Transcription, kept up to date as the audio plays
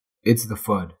It's the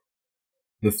FUD,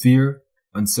 the fear,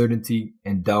 uncertainty,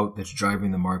 and doubt that's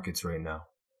driving the markets right now.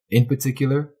 In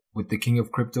particular, with the king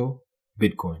of crypto,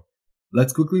 Bitcoin.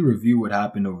 Let's quickly review what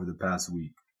happened over the past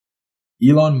week.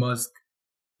 Elon Musk,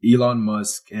 Elon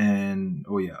Musk, and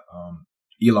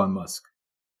Elon Musk.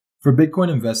 For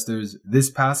Bitcoin investors,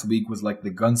 this past week was like the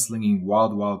gunslinging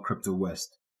wild wild crypto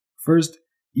west. First,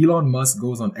 Elon Musk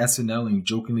goes on SNL and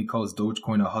jokingly calls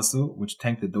Dogecoin a hustle, which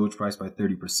tanked the Doge price by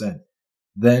 30%.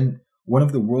 Then, one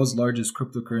of the world's largest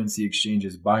cryptocurrency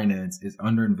exchanges, Binance, is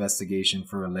under investigation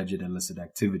for alleged illicit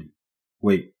activity.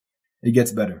 Wait, it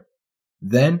gets better.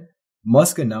 Then,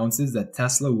 Musk announces that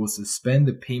Tesla will suspend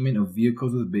the payment of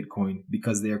vehicles with Bitcoin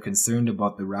because they are concerned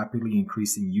about the rapidly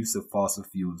increasing use of fossil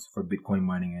fuels for Bitcoin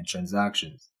mining and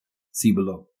transactions. See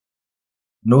below.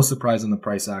 No surprise on the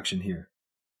price action here.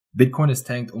 Bitcoin has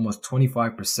tanked almost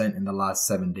 25% in the last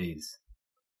 7 days.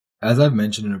 As I've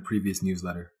mentioned in a previous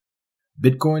newsletter,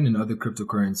 Bitcoin and other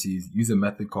cryptocurrencies use a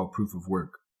method called proof of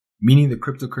work, meaning the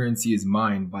cryptocurrency is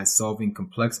mined by solving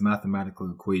complex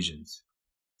mathematical equations.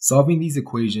 Solving these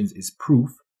equations is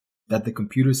proof that the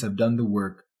computers have done the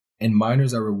work and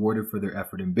miners are rewarded for their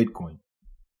effort in Bitcoin.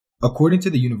 According to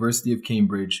the University of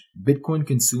Cambridge, Bitcoin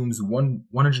consumes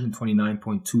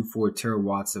 129.24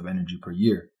 terawatts of energy per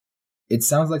year. It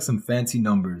sounds like some fancy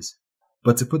numbers,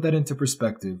 but to put that into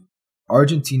perspective,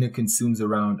 Argentina consumes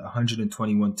around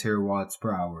 121 terawatts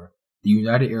per hour, the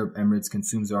United Arab Emirates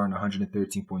consumes around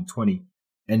 113.20,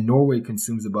 and Norway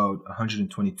consumes about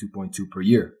 122.2 per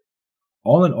year.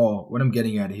 All in all, what I'm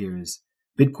getting at here is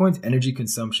Bitcoin's energy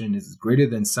consumption is greater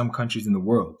than some countries in the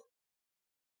world.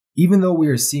 Even though we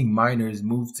are seeing miners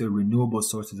move to renewable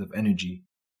sources of energy,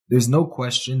 there's no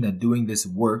question that doing this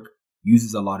work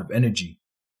uses a lot of energy.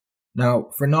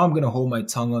 Now, for now, I'm going to hold my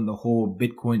tongue on the whole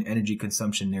Bitcoin energy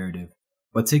consumption narrative,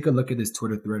 but take a look at this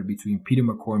Twitter thread between Peter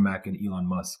McCormack and Elon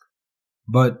Musk.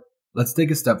 But let's take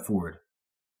a step forward.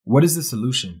 What is the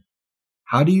solution?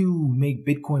 How do you make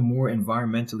Bitcoin more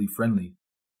environmentally friendly?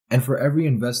 And for every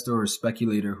investor or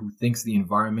speculator who thinks the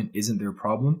environment isn't their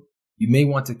problem, you may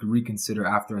want to reconsider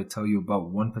after I tell you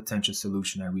about one potential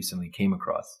solution I recently came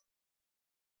across.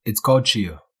 It's called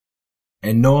Chia.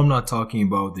 And no, I'm not talking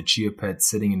about the Chia pet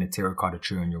sitting in a terracotta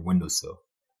chair on your windowsill.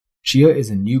 Chia is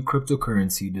a new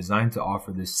cryptocurrency designed to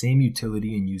offer the same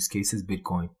utility and use case as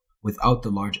Bitcoin without the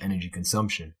large energy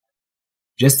consumption.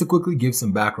 Just to quickly give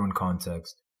some background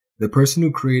context, the person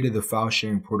who created the file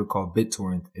sharing protocol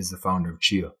BitTorrent is the founder of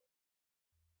Chia.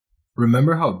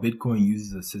 Remember how Bitcoin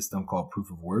uses a system called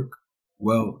proof of work?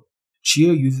 Well,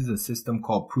 Chia uses a system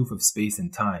called proof of space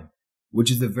and time, which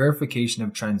is the verification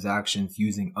of transactions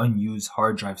using unused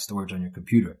hard drive storage on your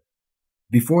computer.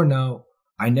 Before now,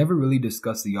 I never really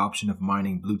discussed the option of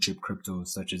mining blue chip cryptos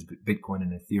such as Bitcoin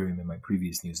and Ethereum in my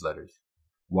previous newsletters.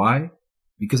 Why?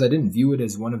 Because I didn't view it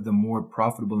as one of the more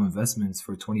profitable investments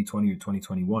for 2020 or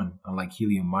 2021, unlike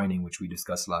helium mining, which we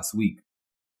discussed last week.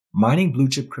 Mining blue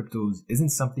chip cryptos isn't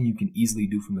something you can easily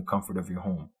do from the comfort of your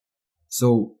home.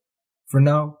 So, for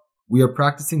now, we are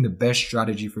practicing the best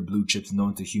strategy for blue chips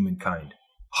known to humankind,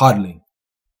 hodling.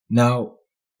 Now,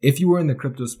 if you were in the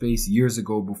crypto space years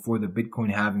ago before the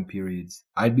Bitcoin halving periods,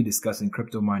 I'd be discussing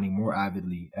crypto mining more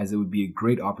avidly as it would be a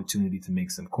great opportunity to make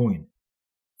some coin.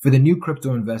 For the new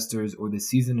crypto investors or the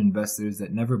seasoned investors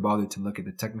that never bothered to look at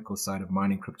the technical side of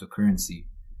mining cryptocurrency,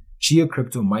 Chia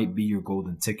Crypto might be your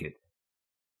golden ticket.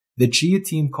 The Chia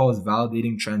team calls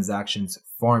validating transactions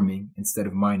farming instead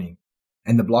of mining,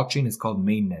 and the blockchain is called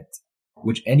Mainnet,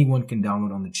 which anyone can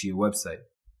download on the Chia website.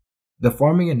 The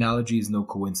farming analogy is no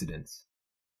coincidence.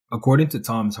 According to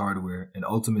Tom's Hardware, an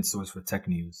ultimate source for tech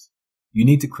news, you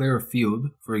need to clear a field,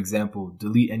 for example,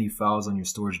 delete any files on your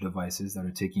storage devices that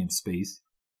are taking up space.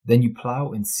 Then you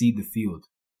plow and seed the field.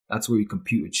 That's where you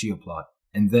compute a Chia plot.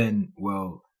 And then,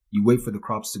 well, you wait for the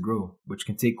crops to grow, which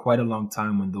can take quite a long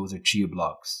time when those are Chia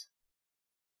blocks.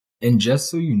 And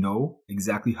just so you know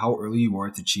exactly how early you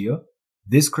are to Chia,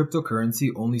 this cryptocurrency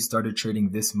only started trading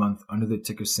this month under the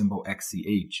ticker symbol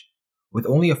XCH, with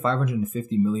only a $550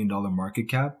 million market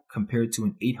cap compared to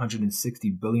an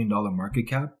 $860 billion market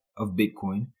cap of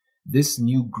Bitcoin. This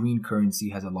new green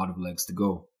currency has a lot of legs to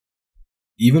go.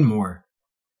 Even more,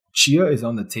 Chia is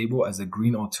on the table as a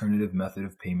green alternative method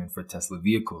of payment for Tesla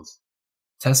vehicles.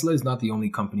 Tesla is not the only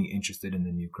company interested in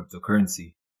the new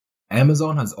cryptocurrency.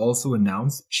 Amazon has also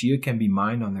announced Chia can be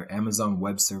mined on their Amazon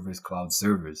Web Services cloud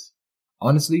servers.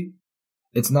 Honestly,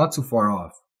 it's not too far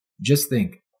off. Just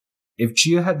think, if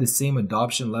Chia had the same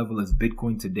adoption level as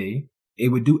Bitcoin today, it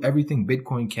would do everything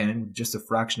Bitcoin can with just a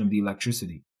fraction of the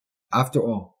electricity. After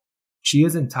all,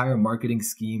 Chia's entire marketing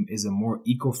scheme is a more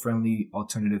eco-friendly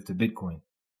alternative to Bitcoin.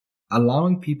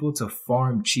 Allowing people to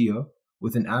farm Chia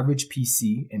with an average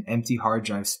PC and empty hard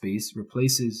drive space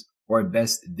replaces, or at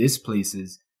best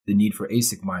displaces, the need for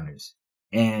ASIC miners,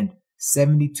 and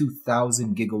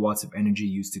 72,000 gigawatts of energy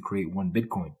used to create one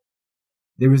Bitcoin.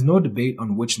 There is no debate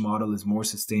on which model is more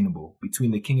sustainable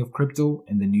between the king of crypto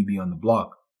and the newbie on the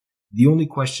block. The only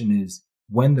question is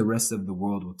when the rest of the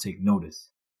world will take notice.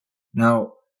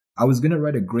 Now, I was going to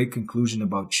write a great conclusion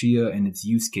about Chia and its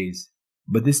use case,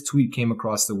 but this tweet came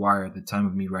across the wire at the time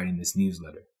of me writing this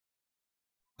newsletter.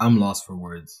 I'm lost for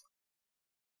words.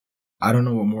 I don't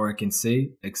know what more I can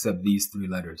say except these three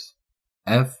letters.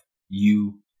 FUD.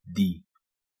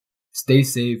 Stay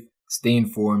safe, stay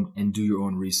informed, and do your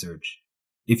own research.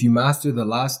 If you master the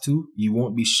last two, you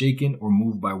won't be shaken or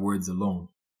moved by words alone.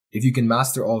 If you can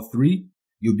master all three,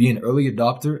 you'll be an early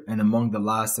adopter and among the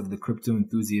last of the crypto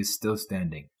enthusiasts still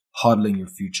standing, hodling your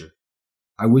future.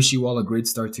 I wish you all a great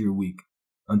start to your week.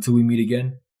 Until we meet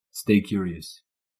again, stay curious.